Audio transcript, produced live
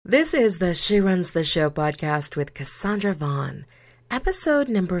This is the She Runs the Show podcast with Cassandra Vaughn, episode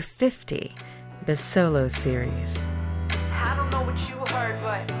number 50, the solo series. I don't know what you heard,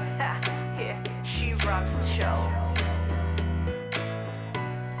 but yeah, she runs the show.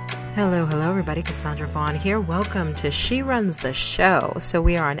 Hello, everybody. Cassandra Vaughn here. Welcome to She Runs the Show. So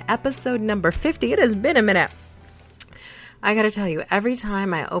we are on episode number 50. It has been a minute. I got to tell you, every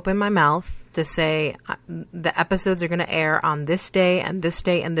time I open my mouth to say the episodes are going to air on this day and this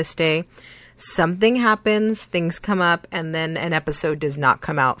day and this day, something happens, things come up, and then an episode does not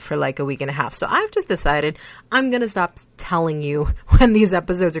come out for like a week and a half. So I've just decided I'm going to stop telling you when these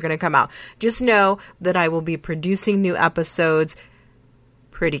episodes are going to come out. Just know that I will be producing new episodes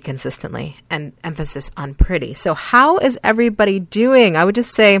pretty consistently, and emphasis on pretty. So how is everybody doing? I would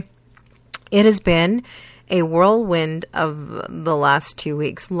just say it has been a whirlwind of the last 2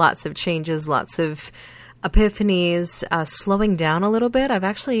 weeks. Lots of changes, lots of epiphanies, slowing down a little bit. I've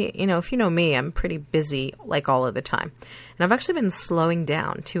actually, if you know me, I'm pretty busy like all of the time. And I've actually been slowing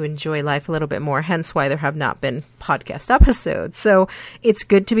down to enjoy life a little bit more, hence why there have not been podcast episodes. So it's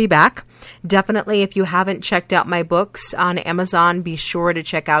good to be back. Definitely, if you haven't checked out my books on Amazon, be sure to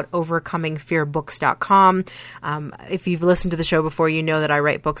check out overcomingfearbooks.com. If you've listened to the show before, you know that I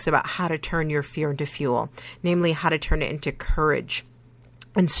write books about how to turn your fear into fuel, namely how to turn it into courage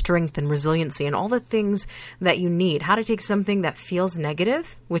and strength and resiliency and all the things that you need. How to take something that feels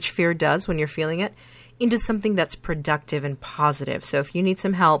negative, which fear does when you're feeling it, into something that's productive and positive. So if you need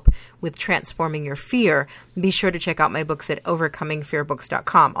some help with transforming your fear, be sure to check out my books at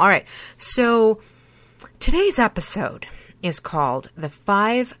overcomingfearbooks.com. All right. So today's episode is called The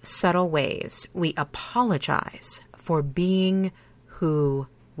 5 Subtle Ways We Apologize for Being Who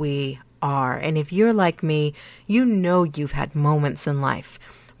We Are. And if you're like me, you know you've had moments in life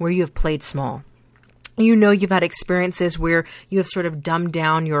where you have played small. You know you've had experiences where you have sort of dumbed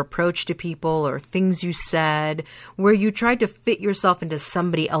down your approach to people or things you said, where you tried to fit yourself into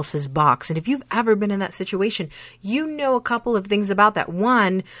somebody else's box. And if you've ever been in that situation, you know a couple of things about that.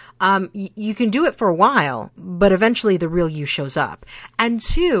 One, you can do it for a while, but eventually the real you shows up. And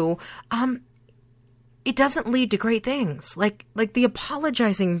two, it doesn't lead to great things like the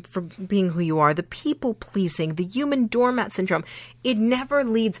apologizing for being who you are, the people pleasing, the human doormat syndrome. It never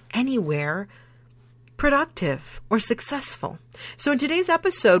leads anywhere productive or successful. So in today's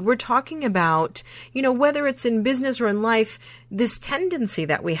episode, we're talking about, whether it's in business or in life, this tendency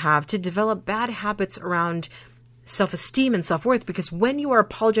that we have to develop bad habits around self-esteem and self-worth, because when you are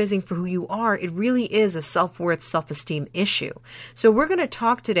apologizing for who you are, it really is a self-worth, self-esteem issue. So we're going to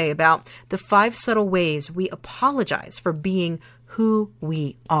talk today about the 5 subtle ways we apologize for being who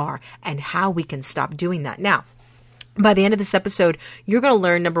we are and how we can stop doing that. Now, by the end of this episode, you're going to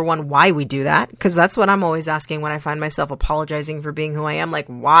learn, number one, why we do that, because that's what I'm always asking when I find myself apologizing for being who I am. Like,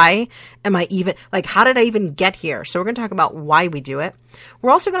 why am I even, how did I even get here? So we're going to talk about why we do it.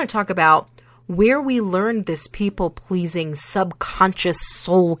 We're also going to talk about where we learned this people-pleasing, subconscious,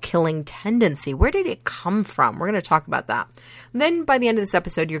 soul-killing tendency. Where did it come from? We're going to talk about that. And then by the end of this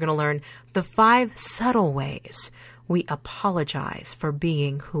episode, you're going to learn the 5 subtle ways we apologize for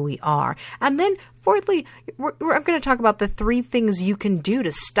being who we are. And then fourthly, I'm going to talk about the 3 things you can do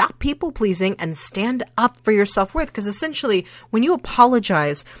to stop people-pleasing and stand up for your self-worth. Because essentially, when you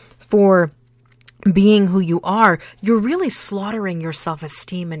apologize for being who you are, you're really slaughtering your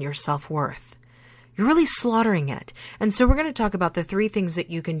self-esteem and your self-worth. You're really slaughtering it. And so we're going to talk about the 3 things that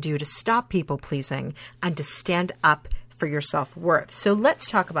you can do to stop people-pleasing and to stand up for your self-worth. So let's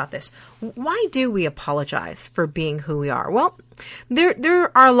talk about this. Why do we apologize for being who we are? Well,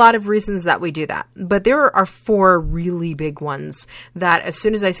 there are a lot of reasons that we do that, but there are 4 really big ones that as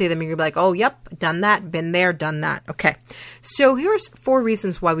soon as I say them, you're like, oh, yep, done that, been there, done that. Okay. So here's 4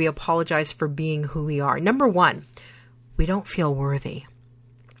 reasons why we apologize for being who we are. Number 1, we don't feel worthy.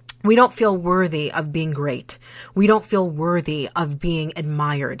 We don't feel worthy of being great. We don't feel worthy of being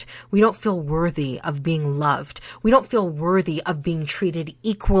admired. We don't feel worthy of being loved. We don't feel worthy of being treated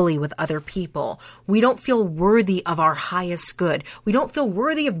equally with other people. We don't feel worthy of our highest good. We don't feel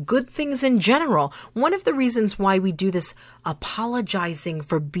worthy of good things in general. One of the reasons why we do this apologizing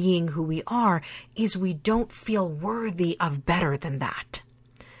for being who we are is we don't feel worthy of better than that.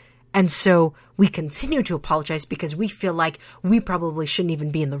 And so we continue to apologize because we feel like we probably shouldn't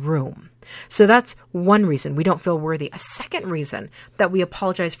even be in the room. So that's one reason we don't feel worthy. A second reason that we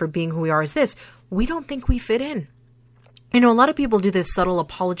apologize for being who we are is this: we don't think we fit in. A lot of people do this subtle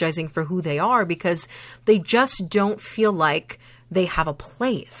apologizing for who they are because they just don't feel like they have a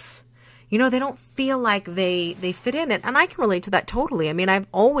place. They don't feel like they fit in. And I can relate to that totally. I've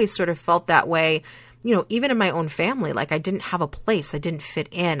always sort of felt that way even in my own family, like I didn't have a place, I didn't fit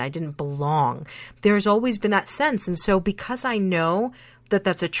in, I didn't belong. There's always been that sense. And so because I know that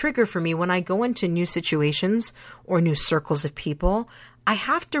that's a trigger for me, when I go into new situations or new circles of people, I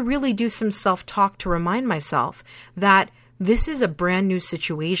have to really do some self-talk to remind myself that this is a brand new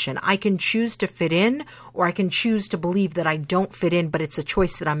situation. I can choose to fit in, or I can choose to believe that I don't fit in, but it's a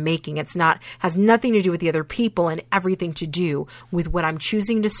choice that I'm making. Has nothing to do with the other people and everything to do with what I'm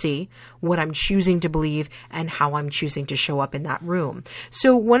choosing to see, what I'm choosing to believe, and how I'm choosing to show up in that room.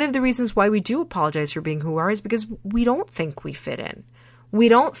 So one of the reasons why we do apologize for being who we are is because we don't think we fit in. We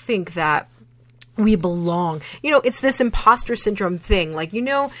don't think that we belong. It's this imposter syndrome thing. Like,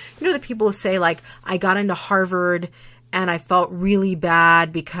 the people who say, like, I got into Harvard and I felt really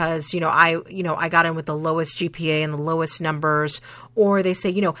bad because, I got in with the lowest GPA and the lowest numbers. Or they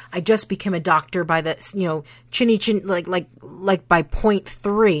say, I just became a doctor by the, like by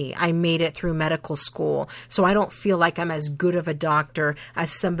 0.3, I made it through medical school. So I don't feel like I'm as good of a doctor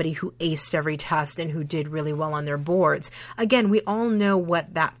as somebody who aced every test and who did really well on their boards. Again, we all know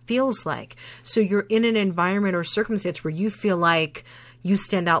what that feels like. So you're in an environment or circumstance where you feel like you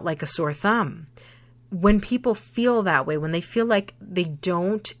stand out like a sore thumb. When people feel that way, when they feel like they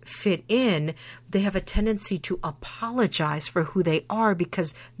don't fit in, they have a tendency to apologize for who they are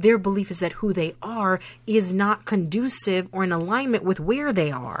because their belief is that who they are is not conducive or in alignment with where they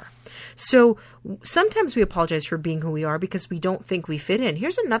are. So sometimes we apologize for being who we are because we don't think we fit in.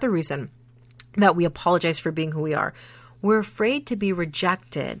 Here's another reason that we apologize for being who we are. We're afraid to be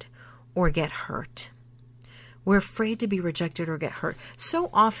rejected or get hurt. We're afraid to be rejected or get hurt.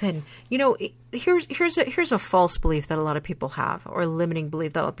 So often, here's a false belief that a lot of people have, or a limiting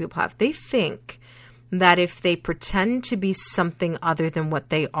belief that a lot of people have. They think that if they pretend to be something other than what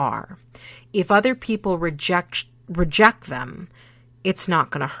they are, if other people reject them, it's not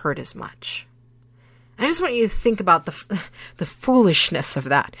going to hurt as much. I just want you to think about the foolishness of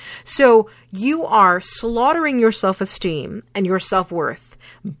that. So you are slaughtering your self-esteem and your self-worth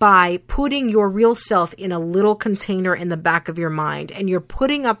by putting your real self in a little container in the back of your mind. And you're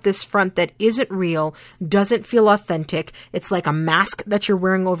putting up this front that isn't real, doesn't feel authentic. It's like a mask that you're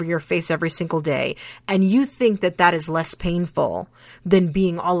wearing over your face every single day. And you think that that is less painful than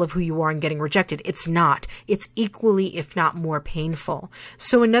being all of who you are and getting rejected. It's not. It's equally, if not more painful.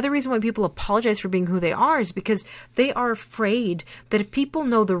 So another reason why people apologize for being who they are is because they are afraid that if people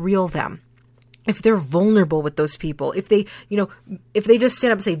know the real them, if they're vulnerable with those people, if they just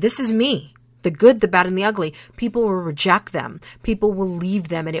stand up and say, this is me, the good, the bad, and the ugly, people will reject them. People will leave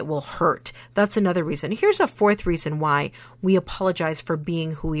them and it will hurt. That's another reason. Here's a fourth reason why we apologize for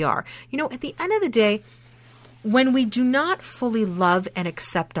being who we are. At the end of the day, when we do not fully love and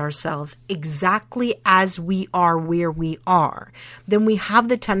accept ourselves exactly as we are where we are, then we have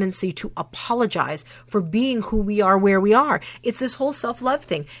the tendency to apologize for being who we are where we are. It's this whole self-love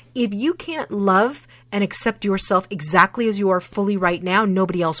thing. If you can't love and accept yourself exactly as you are fully right now,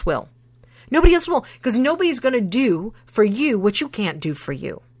 nobody else will. Nobody else will, because nobody's going to do for you what you can't do for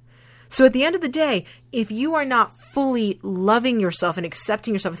you. So at the end of the day, if you are not fully loving yourself and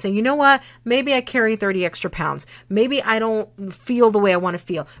accepting yourself and saying, you know what, maybe I carry 30 extra pounds. Maybe I don't feel the way I want to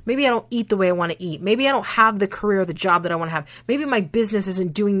feel. Maybe I don't eat the way I want to eat. Maybe I don't have the career or the job that I want to have. Maybe my business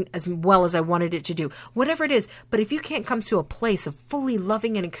isn't doing as well as I wanted it to do. Whatever it is. But if you can't come to a place of fully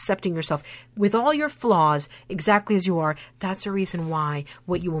loving and accepting yourself with all your flaws exactly as you are, that's a reason why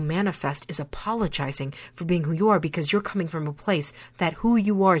what you will manifest is apologizing for being who you are, because you're coming from a place that who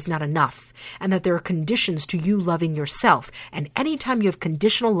you are is not enough and that there are conditions to you loving yourself. And anytime you have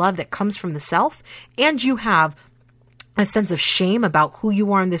conditional love that comes from the self, and you have a sense of shame about who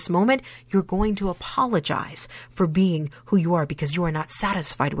you are in this moment, you're going to apologize for being who you are because you are not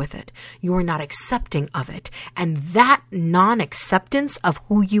satisfied with it. You are not accepting of it. And that non-acceptance of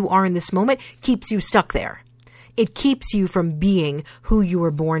who you are in this moment keeps you stuck there. It keeps you from being who you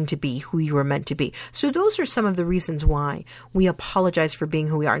were born to be, who you were meant to be. So those are some of the reasons why we apologize for being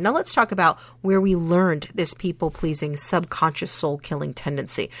who we are. Now let's talk about where we learned this people-pleasing, subconscious, soul-killing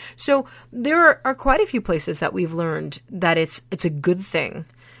tendency. So there are quite a few places that we've learned that it's a good thing,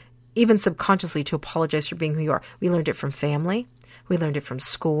 even subconsciously, to apologize for being who you are. We learned it from family. We learned it from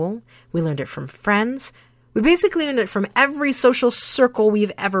school. We learned it from friends. We basically learned it from every social circle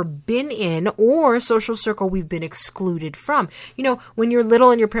we've ever been in or social circle we've been excluded from. When you're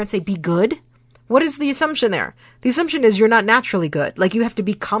little and your parents say, be good, what is the assumption there? The assumption is you're not naturally good. Like you have to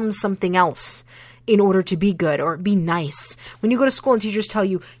become something else in order to be good or be nice. When you go to school and teachers tell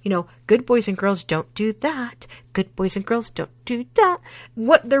you, good boys and girls don't do that. Good boys and girls don't do that.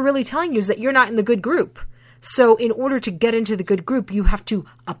 What they're really telling you is that you're not in the good group. So in order to get into the good group, you have to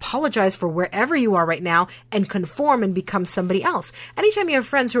apologize for wherever you are right now and conform and become somebody else. Anytime you have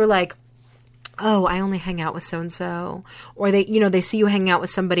friends who are like, oh, I only hang out with so-and-so, or they see you hang out with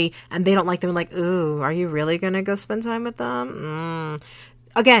somebody and they don't like them, like, ooh, are you really going to go spend time with them?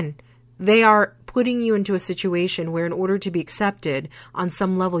 Again, they are putting you into a situation where in order to be accepted on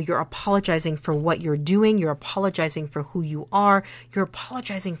some level, you're apologizing for what you're doing. You're apologizing for who you are. You're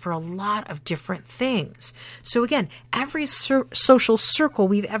apologizing for a lot of different things. So again, every social circle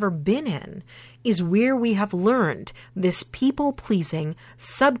we've ever been in is where we have learned this people-pleasing,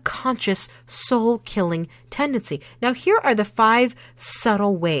 subconscious, soul-killing tendency. Now, here are the 5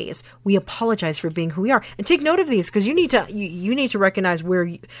 subtle ways we apologize for being who we are. And take note of these, because you need to recognize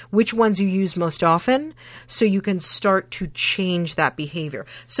which ones you use most often so you can start to change that behavior.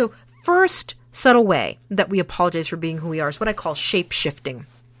 So first subtle way that we apologize for being who we are is what I call shape-shifting.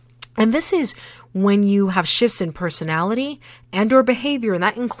 And this is when you have shifts in personality and or behavior, and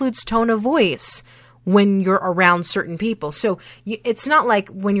that includes tone of voice when you're around certain people. So it's not like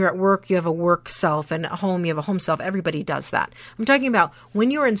when you're at work, you have a work self, and at home, you have a home self. Everybody does that. I'm talking about when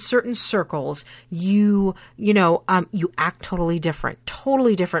you're in certain circles, you act totally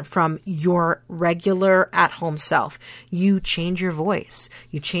different from your regular at-home self. You change your voice.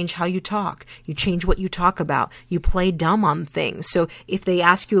 You change how you talk. You change what you talk about. You play dumb on things. So if they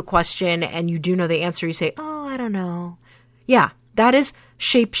ask you a question and you do know the answer, you say, oh, I don't know. Yeah, that is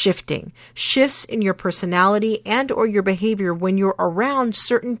shape-shifting, shifts in your personality and or your behavior when you're around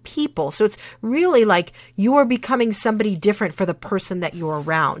certain people. So it's really like you are becoming somebody different for the person that you're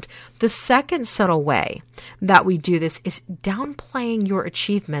around. The second subtle way that we do this is downplaying your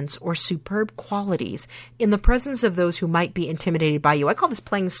achievements or superb qualities in the presence of those who might be intimidated by you. I call this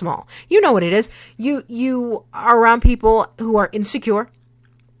playing small. You know what it is. You are around people who are insecure,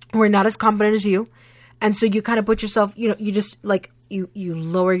 who are not as confident as you. And so you kind of put yourself, you just like, you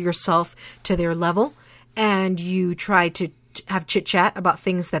lower yourself to their level and you try to have chit chat about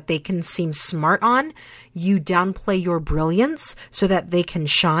things that they can seem smart on. You downplay your brilliance so that they can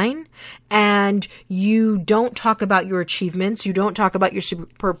shine. And you don't talk about your achievements. You don't talk about your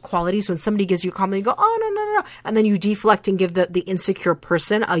superb qualities. When somebody gives you a compliment, you go, oh, no. And then you deflect and give the insecure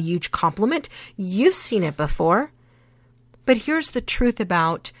person a huge compliment. You've seen it before. But here's the truth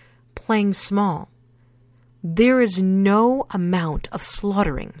about playing small. There is no amount of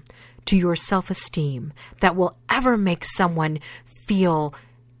slaughtering to your self-esteem that will ever make someone feel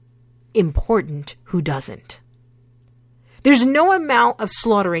important who doesn't. There's no amount of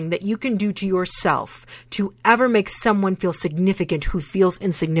slaughtering that you can do to yourself to ever make someone feel significant who feels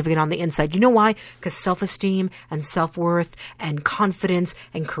insignificant on the inside. You know why? Because self-esteem and self-worth and confidence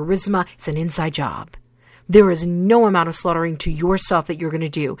and charisma is an inside job. There is no amount of slaughtering to yourself that you're going to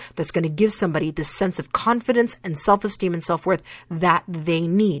do that's going to give somebody this sense of confidence and self-esteem and self-worth that they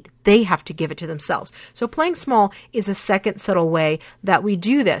need. They have to give it to themselves. So playing small is a second subtle way that we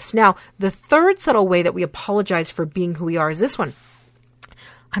do this. Now, the third subtle way that we apologize for being who we are is this one.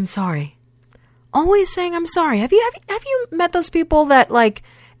 I'm sorry. Always saying I'm sorry. Have you met those people that like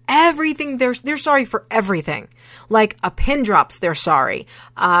everything, they're sorry for everything? Like a pin drops, they're sorry.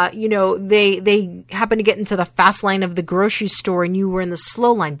 They happen to get into the fast line of the grocery store and you were in the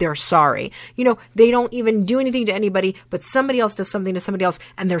slow line, they're sorry. They don't even do anything to anybody, but somebody else does something to somebody else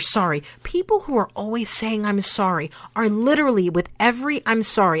and they're sorry. People who are always saying I'm sorry are literally with every I'm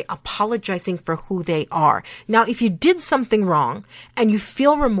sorry apologizing for who they are. Now, if you did something wrong and you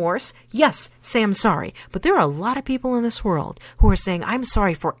feel remorse, yes, say I'm sorry. But there are a lot of people in this world who are saying I'm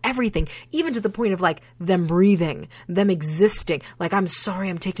sorry for everything, even to the point of like them breathing, them existing. Like, I'm sorry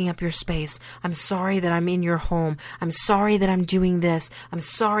I'm taking up your space. I'm sorry that I'm in your home. I'm sorry that I'm doing this. I'm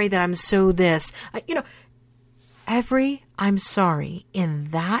sorry that I'm so this. Every I'm sorry in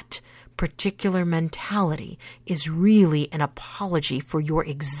that particular mentality is really an apology for your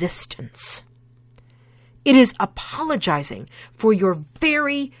existence. It is apologizing for your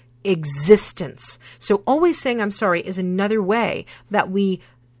very existence. So always saying I'm sorry is another way that a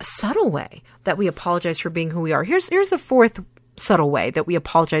subtle way that we apologize for being who we are. Here's the fourth subtle way that we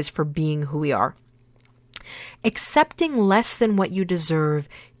apologize for being who we are. Accepting less than what you deserve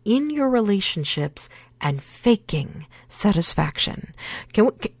in your relationships and faking satisfaction.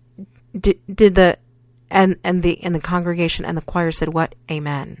 Did the congregation and the choir said what?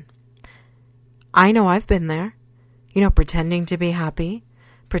 Amen. I know I've been there. Pretending to be happy,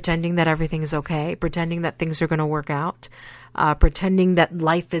 pretending that everything is okay, pretending that things are going to work out, pretending that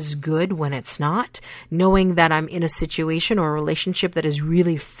life is good when it's not, knowing that I'm in a situation or a relationship that is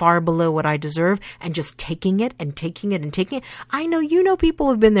really far below what I deserve and just taking it and taking it and taking it. I know people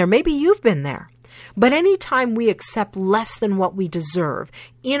have been there. Maybe you've been there. But anytime we accept less than what we deserve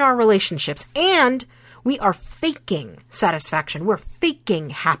in our relationships, and we are faking satisfaction, we're faking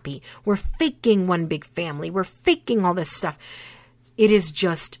happy, we're faking one big family, we're faking all this stuff, it is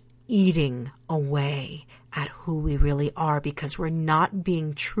just eating away at who we really are, because we're not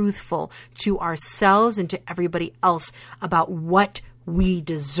being truthful to ourselves and to everybody else about what we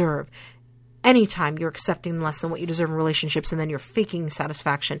deserve. Anytime you're accepting less than what you deserve in relationships and then you're faking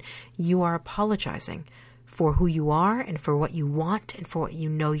satisfaction, you are apologizing for who you are and for what you want and for what you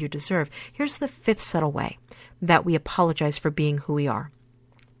know you deserve. Here's the fifth subtle way that we apologize for being who we are.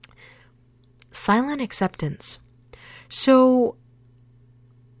 Silent acceptance. So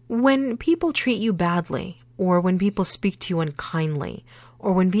when people treat you badly, or when people speak to you unkindly,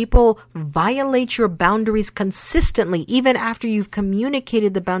 or when people violate your boundaries consistently, even after you've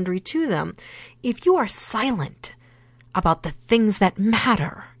communicated the boundary to them, if you are silent about the things that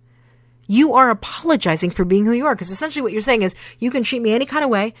matter, you are apologizing for being who you are. Because essentially what you're saying is, you can treat me any kind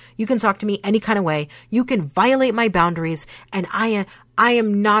of way, you can talk to me any kind of way, you can violate my boundaries, and I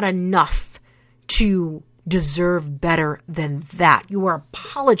am not enough to deserve better than that. You are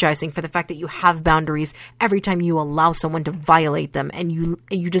apologizing for the fact that you have boundaries every time you allow someone to violate them, and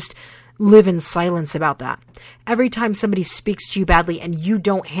you just live in silence about that. Every time somebody speaks to you badly and you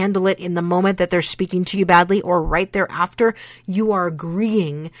don't handle it in the moment that they're speaking to you badly or right thereafter, you are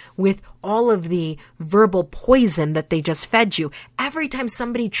agreeing with all of the verbal poison that they just fed you. Every time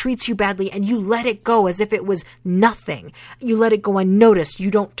somebody treats you badly and you let it go as if it was nothing, you let it go unnoticed,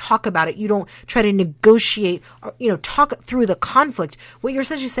 you don't talk about it, you don't try to negotiate or, talk through the conflict, what you're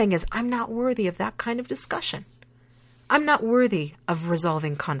essentially saying is, I'm not worthy of that kind of discussion. I'm not worthy of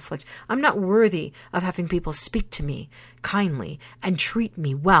resolving conflict. I'm not worthy of having people speak to me kindly and treat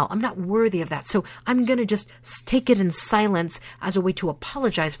me well. I'm not worthy of that. So I'm going to just take it in silence as a way to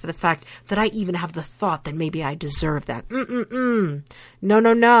apologize for the fact that I even have the thought that maybe I deserve that.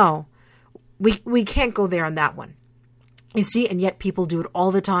 No. We can't go there on that one. You see, and yet people do it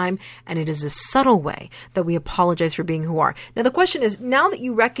all the time, and it is a subtle way that we apologize for being who we are. Now, the question is, now that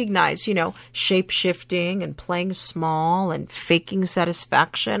you recognize, shape-shifting and playing small and faking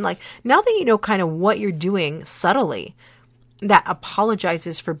satisfaction, like now that you know kind of what you're doing subtly that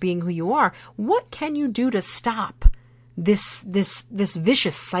apologizes for being who you are, what can you do to stop this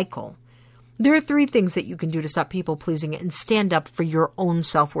vicious cycle? There are 3 things that you can do to stop people-pleasing and stand up for your own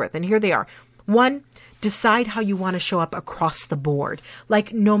self-worth, and here they are. 1, decide how you want to show up across the board.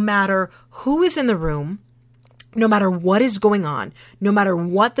 Like, no matter who is in the room, no matter what is going on, no matter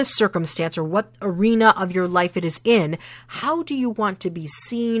what the circumstance or what arena of your life it is in, how do you want to be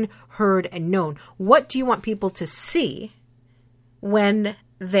seen, heard, and known? What do you want people to see when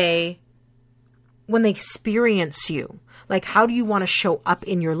they experience you? Like, how do you want to show up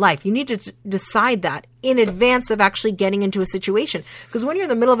in your life? You need to decide that in advance of actually getting into a situation. Because when you're in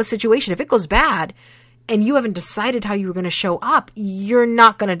the middle of a situation, if it goes bad and you haven't decided how you're going to show up, you're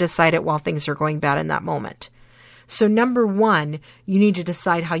not going to decide it while things are going bad in that moment. So number 1, you need to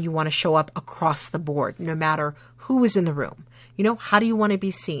decide how you want to show up across the board, no matter who is in the room. How do you want to be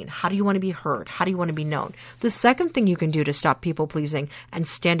seen? How do you want to be heard? How do you want to be known? The second thing you can do to stop people pleasing and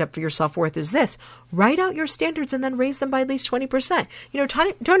stand up for your self-worth is this: write out your standards and then raise them by at least 20%.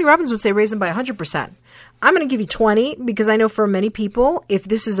 Tony Robbins would say raise them by 100%. I'm going to give you 20 because I know for many people, if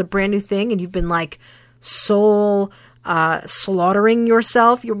this is a brand new thing and you've been like soul slaughtering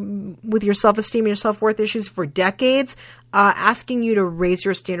yourself with your self-esteem and your self-worth issues for decades, asking you to raise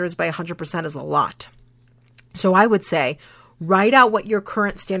your standards by 100% is a lot. So I would say, write out what your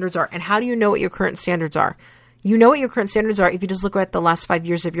current standards are. And how do you know what your current standards are? You know what your current standards are if you just look at the last 5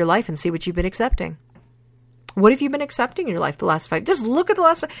 years of your life and see what you've been accepting. What have you been accepting in your life the last 5? Just look at the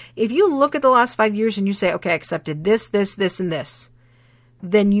last. If you look at the last 5 years and you say, okay, I accepted this, this, this, and this,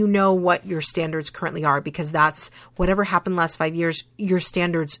 then you know what your standards currently are, because that's whatever happened last 5 years, your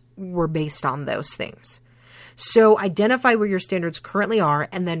standards were based on those things. So identify where your standards currently are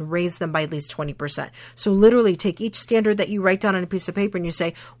and then raise them by at least 20%. So literally take each standard that you write down on a piece of paper and you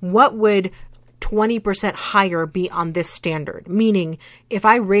say, what would 20% higher be on this standard? Meaning, if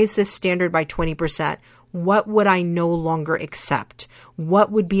I raise this standard by 20%, what would I no longer accept?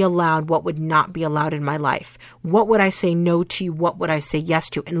 What would be allowed? What would not be allowed in my life? What would I say no to? What would I say yes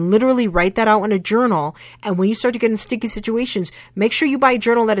to? And literally write that out in a journal. And when you start to get in sticky situations, make sure you buy a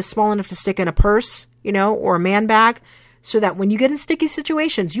journal that is small enough to stick in a purse, or a man bag, so that when you get in sticky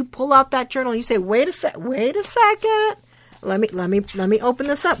situations, you pull out that journal and you say, wait a second. Let me open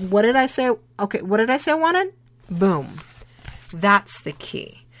this up. What did I say? Okay, what did I say I wanted? Boom. That's the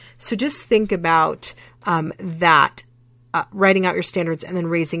key. So just think about that writing out your standards and then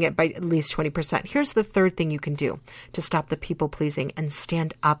raising it by at least 20%. Here's the third thing you can do to stop the people pleasing and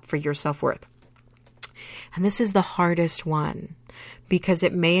stand up for your self-worth. And this is the hardest one because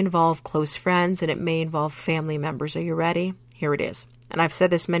it may involve close friends and it may involve family members. Are you ready? Here it is. And I've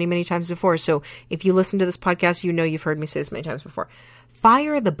said this many, many times before. So if you listen to this podcast, you know you've heard me say this many times before.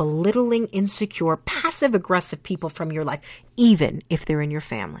 Fire the belittling, insecure, passive-aggressive people from your life, even if they're in your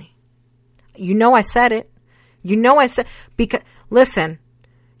family. You know I said it. Because, listen,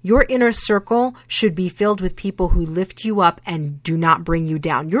 your inner circle should be filled with people who lift you up and do not bring you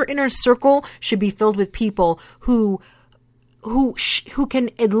down. Your inner circle should be filled with people who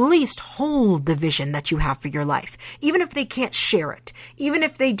can at least hold the vision that you have for your life, even if they can't share it, even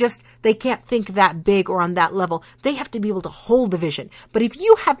if they can't think that big or on that level, they have to be able to hold the vision. But if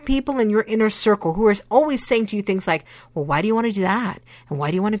you have people in your inner circle who are always saying to you things like, well, why do you want to do that? And why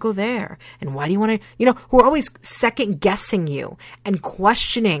do you want to go there? And why do you want to, who are always second guessing you and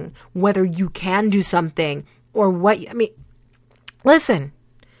questioning whether you can do something or listen.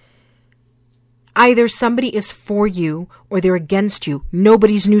 Either somebody is for you or they're against you.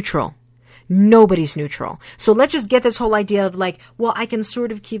 Nobody's neutral. So let's just get this whole idea of like, well, I can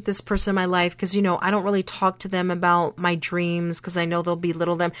sort of keep this person in my life because, I don't really talk to them about my dreams because I know they'll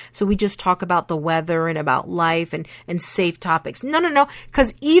belittle them. So we just talk about the weather and about life and safe topics. No.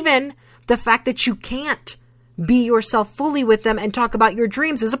 Because even the fact that you can't be yourself fully with them and talk about your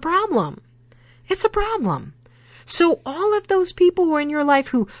dreams is a problem. It's a problem. So all of those people who are in your life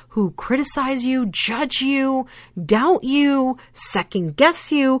who criticize you, judge you, doubt you, second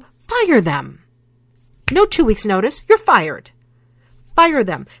guess you, fire them. No 2 weeks notice, you're fired. Fire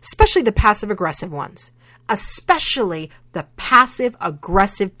them, especially the passive aggressive ones. Especially the passive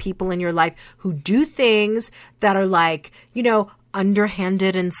aggressive people in your life who do things that are like,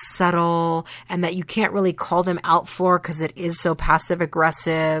 underhanded and subtle and that you can't really call them out for because it is so passive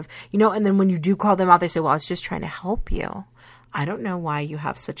aggressive, and then when you do call them out, they say, well, I was just trying to help you. I don't know why you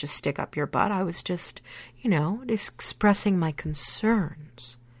have such a stick up your butt. I was just, expressing my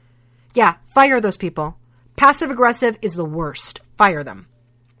concerns. Yeah, fire those people. Passive aggressive is the worst. Fire them.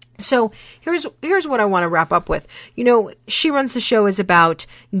 So here's what I want to wrap up with. She Runs the Show is about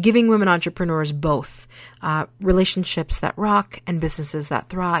giving women entrepreneurs both relationships that rock and businesses that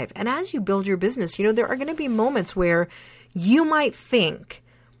thrive. And as you build your business, there are going to be moments where you might think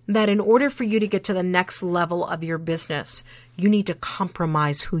that in order for you to get to the next level of your business, you need to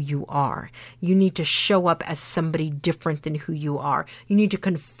compromise who you are. You need to show up as somebody different than who you are. You need to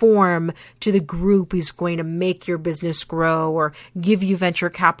conform to the group who's going to make your business grow or give you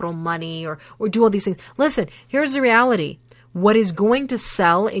venture capital money or do all these things. Listen, here's the reality. What is going to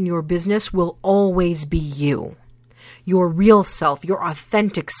sell in your business will always be you. Your real self, your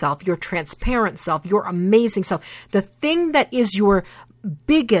authentic self, your transparent self, your amazing self. The thing that is your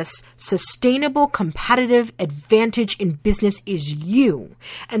biggest sustainable competitive advantage in business is you.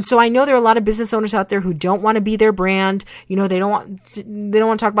 And so I know there are a lot of business owners out there who don't want to be their brand. They don't want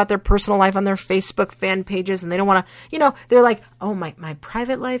to talk about their personal life on their Facebook fan pages, and they don't want to, they're like, oh, my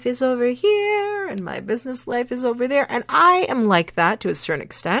private life is over here and my business life is over there. And I am like that to a certain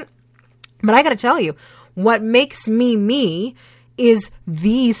extent. But I got to tell you, what makes me is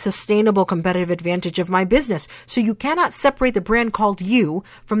the sustainable competitive advantage of my business. So you cannot separate the brand called you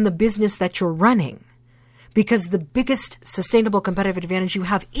from the business that you're running, because the biggest sustainable competitive advantage you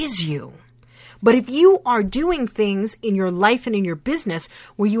have is you. But if you are doing things in your life and in your business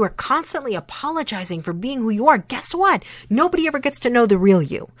where you are constantly apologizing for being who you are, guess what? Nobody ever gets to know the real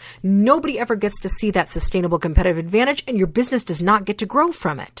you. Nobody ever gets to see that sustainable competitive advantage, and your business does not get to grow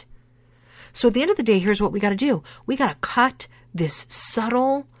from it. So at the end of the day, here's what we got to do. We got to cut this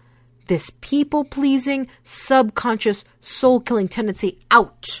subtle, this people-pleasing, subconscious, soul-killing tendency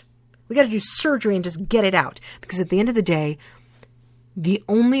out. We got to do surgery and just get it out. Because at the end of the day, the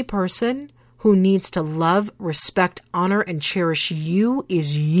only person who needs to love, respect, honor, and cherish you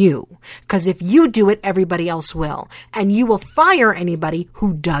is you. Because if you do it, everybody else will. And you will fire anybody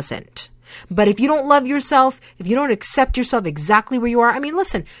who doesn't. But if you don't love yourself, if you don't accept yourself exactly where you are,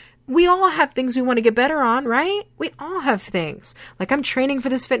 listen, we all have things we want to get better on, right? We all have things. Like I'm training for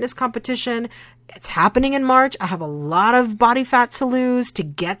this fitness competition. It's happening in March. I have a lot of body fat to lose to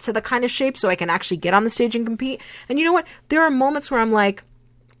get to the kind of shape so I can actually get on the stage and compete. And you know what? There are moments where I'm like,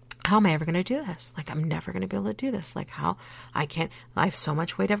 how am I ever going to do this? Like, I'm never going to be able to do this. Like, how I have so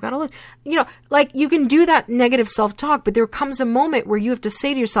much weight I've got to lose. Like you can do that negative self-talk, but there comes a moment where you have to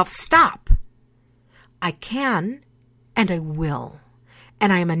say to yourself, stop. I can and I will.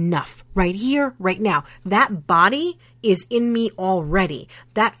 And I am enough right here, right now. That body is in me already.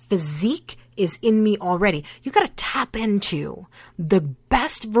 That physique is in me already. You got to tap into the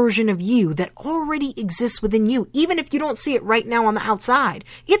best version of you that already exists within you. Even if you don't see it right now on the outside,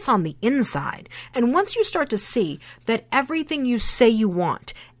 it's on the inside. And once you start to see that everything you say you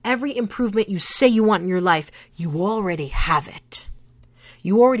want, every improvement you say you want in your life, you already have it.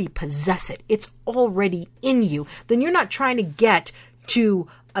 You already possess it. It's already in you. Then you're not trying to get to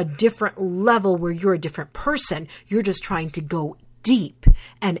a different level where you're a different person. You're just trying to go deep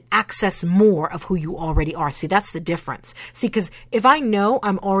and access more of who you already are. See, that's the difference. See, because if I know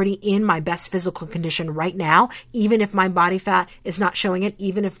I'm already in my best physical condition right now, even if my body fat is not showing it,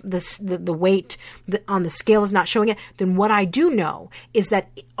 even if the weight on the scale is not showing it, then what I do know is that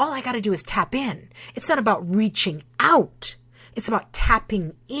all I got to do is tap in. It's not about reaching out. It's about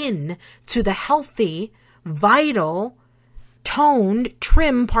tapping in to the healthy, vital, toned,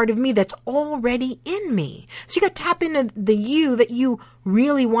 trim part of me that's already in me. So you got to tap into the you that you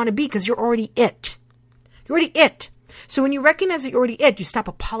really want to be because you're already it. You're already it. So when you recognize that you're already it, you stop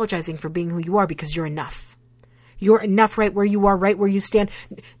apologizing for being who you are because you're enough. You're enough right where you are, right where you stand.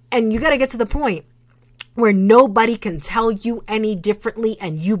 And you got to get to the point where nobody can tell you any differently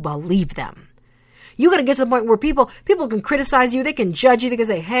and you believe them. You got to get to the point where people can criticize you. They can judge you. They can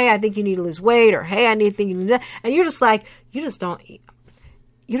say, hey, I think you need to lose weight, or hey, I need to think you need that. And you're just like, you don't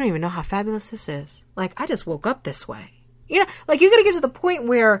even know how fabulous this is. Like, I just woke up this way. You know, like you got to get to the point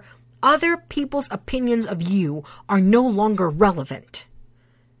where other people's opinions of you are no longer relevant.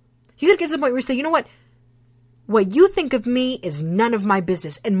 You got to get to the point where you say, you know what? What you think of me is none of my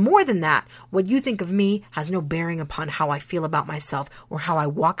business. And more than that, what you think of me has no bearing upon how I feel about myself or how I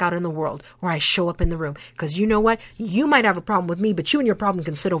walk out in the world or I show up in the room. Because you know what? You might have a problem with me, but you and your problem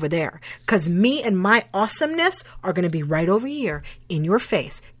can sit over there. Because me and my awesomeness are going to be right over here in your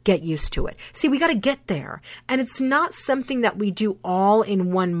face. Get used to it. See, we got to get there. And it's not something that we do all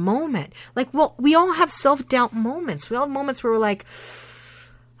in one moment. Like, well, we all have self-doubt moments. We all have moments where we're like,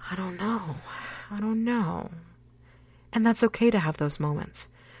 I don't know. And that's okay to have those moments.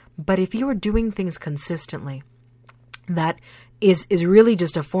 But if you are doing things consistently, that is really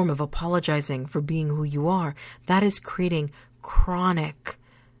just a form of apologizing for being who you are. That is creating chronic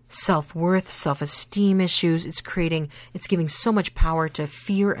self-worth, self-esteem issues. It's giving so much power to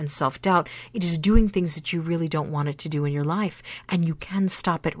fear and self-doubt. It is doing things that you really don't want it to do in your life. And you can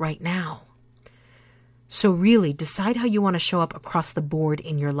stop it right now. So really decide how you want to show up across the board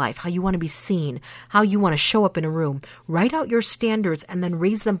in your life, how you want to be seen, how you want to show up in a room. Write out your standards and then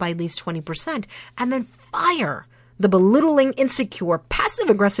raise them by at least 20%, and then fire the belittling, insecure,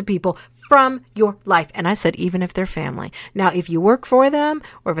 passive-aggressive people from your life. And I said, even if they're family. Now, if you work for them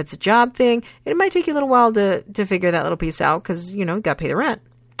or if it's a job thing, it might take you a little while to figure that little piece out because, you got to pay the rent.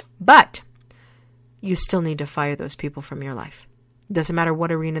 But you still need to fire those people from your life. Doesn't matter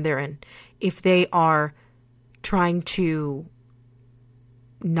what arena they're in. If they are trying to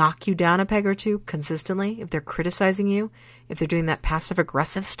knock you down a peg or two consistently, if they're criticizing you, if they're doing that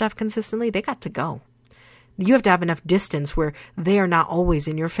passive-aggressive stuff consistently, they got to go. You have to have enough distance where they are not always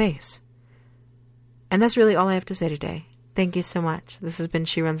in your face. And that's really all I have to say today. Thank you so much. This has been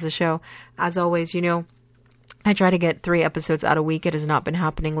She Runs the Show. As always, I try to get 3 episodes out a week. It has not been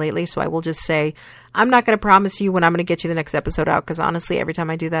happening lately, so I will just say I'm not going to promise you when I'm going to get you the next episode out because honestly, every time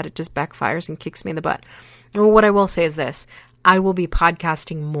I do that, it just backfires and kicks me in the butt. Well, what I will say is this. I will be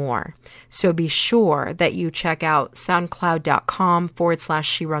podcasting more. So be sure that you check out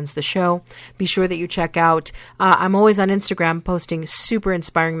soundcloud.com/She Runs the Show. Be sure that you check out, I'm always on Instagram posting super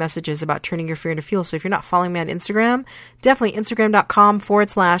inspiring messages about turning your fear into fuel. So if you're not following me on Instagram, definitely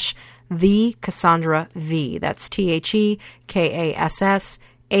Instagram.com/The Cassandra V. That's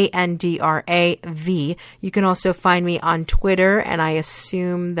TheKassandra-V. You can also find me on Twitter, and I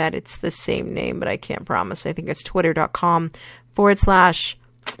assume that it's the same name, but I can't promise. I think it's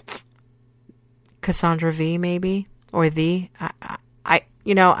twitter.com/Cassandra V, maybe, or the. I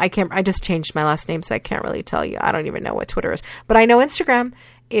can't. I just changed my last name, so I can't really tell you. I don't even know what Twitter is, but I know Instagram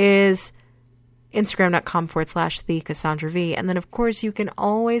is Instagram.com/The Cassandra V. And then, of course, you can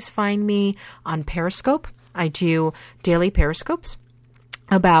always find me on Periscope. I do daily Periscopes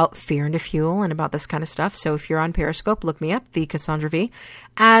about fear into fuel and about this kind of stuff. So if you're on Periscope, look me up, The Cassandra V.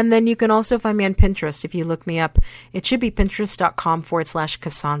 And then you can also find me on Pinterest. If you look me up, it should be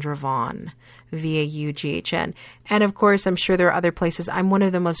pinterest.com/Cassandra Vaughn, Vaughn. And of course, I'm sure there are other places. I'm one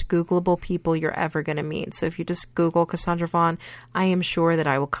of the most Googleable people you're ever going to meet. So if you just Google Cassandra Vaughn, I am sure that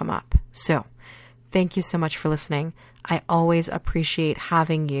I will come up. So thank you so much for listening. I always appreciate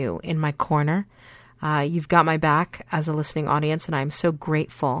having you in my corner. You've got my back as a listening audience, and I'm so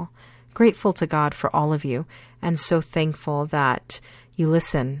grateful to God for all of you, and so thankful that, you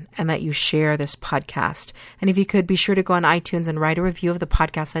listen and that you share this podcast. And if you could, be sure to go on iTunes and write a review of the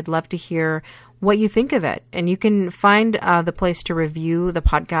podcast. I'd love to hear what you think of it. And you can find the place to review the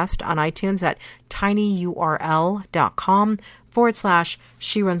podcast on iTunes at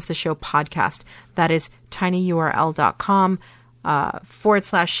tinyurl.com/She Runs the Show podcast. That is tinyurl.com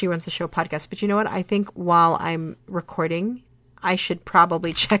 /She Runs the Show podcast. But you know what? I think while I'm recording, I should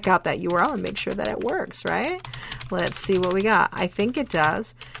probably check out that URL and make sure that it works, right? Let's see what we got. I think it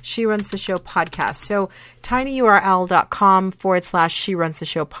does. She Runs the Show podcast. So tinyurl.com /She Runs the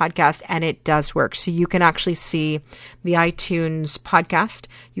Show podcast, and it does work. So you can actually see the iTunes podcast.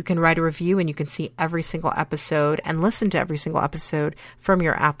 You can write a review and you can see every single episode and listen to every single episode from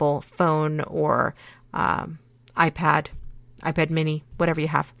your Apple phone or iPad mini, whatever you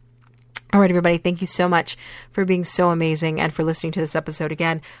have. All right, everybody, thank you so much for being so amazing and for listening to this episode.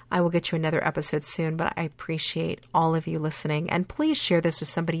 Again, I will get you another episode soon, but I appreciate all of you listening. And please share this with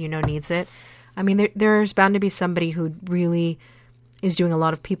somebody you know needs it. I mean, there's bound to be somebody who really is doing a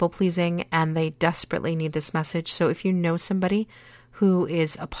lot of people pleasing and they desperately need this message. So if you know somebody who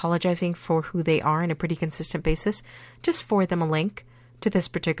is apologizing for who they are on a pretty consistent basis, just forward them a link to this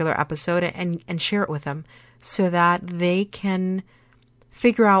particular episode and share it with them so that they can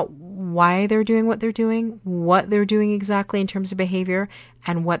figure out why they're doing what they're doing exactly in terms of behavior,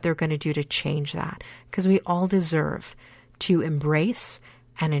 and what they're going to do to change that. Because we all deserve to embrace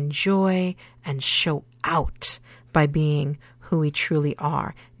and enjoy and show out by being who we truly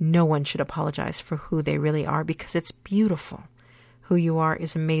are. No one should apologize for who they really are because it's beautiful. Who you are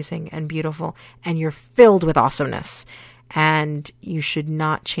is amazing and beautiful, and you're filled with awesomeness. And you should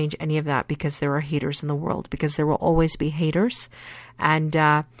not change any of that because there are haters in the world, because there will always be haters. And,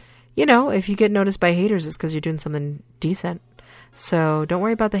 if you get noticed by haters, it's because you're doing something decent. So don't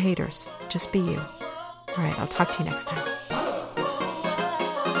worry about the haters. Just be you. All right, I'll talk to you next time.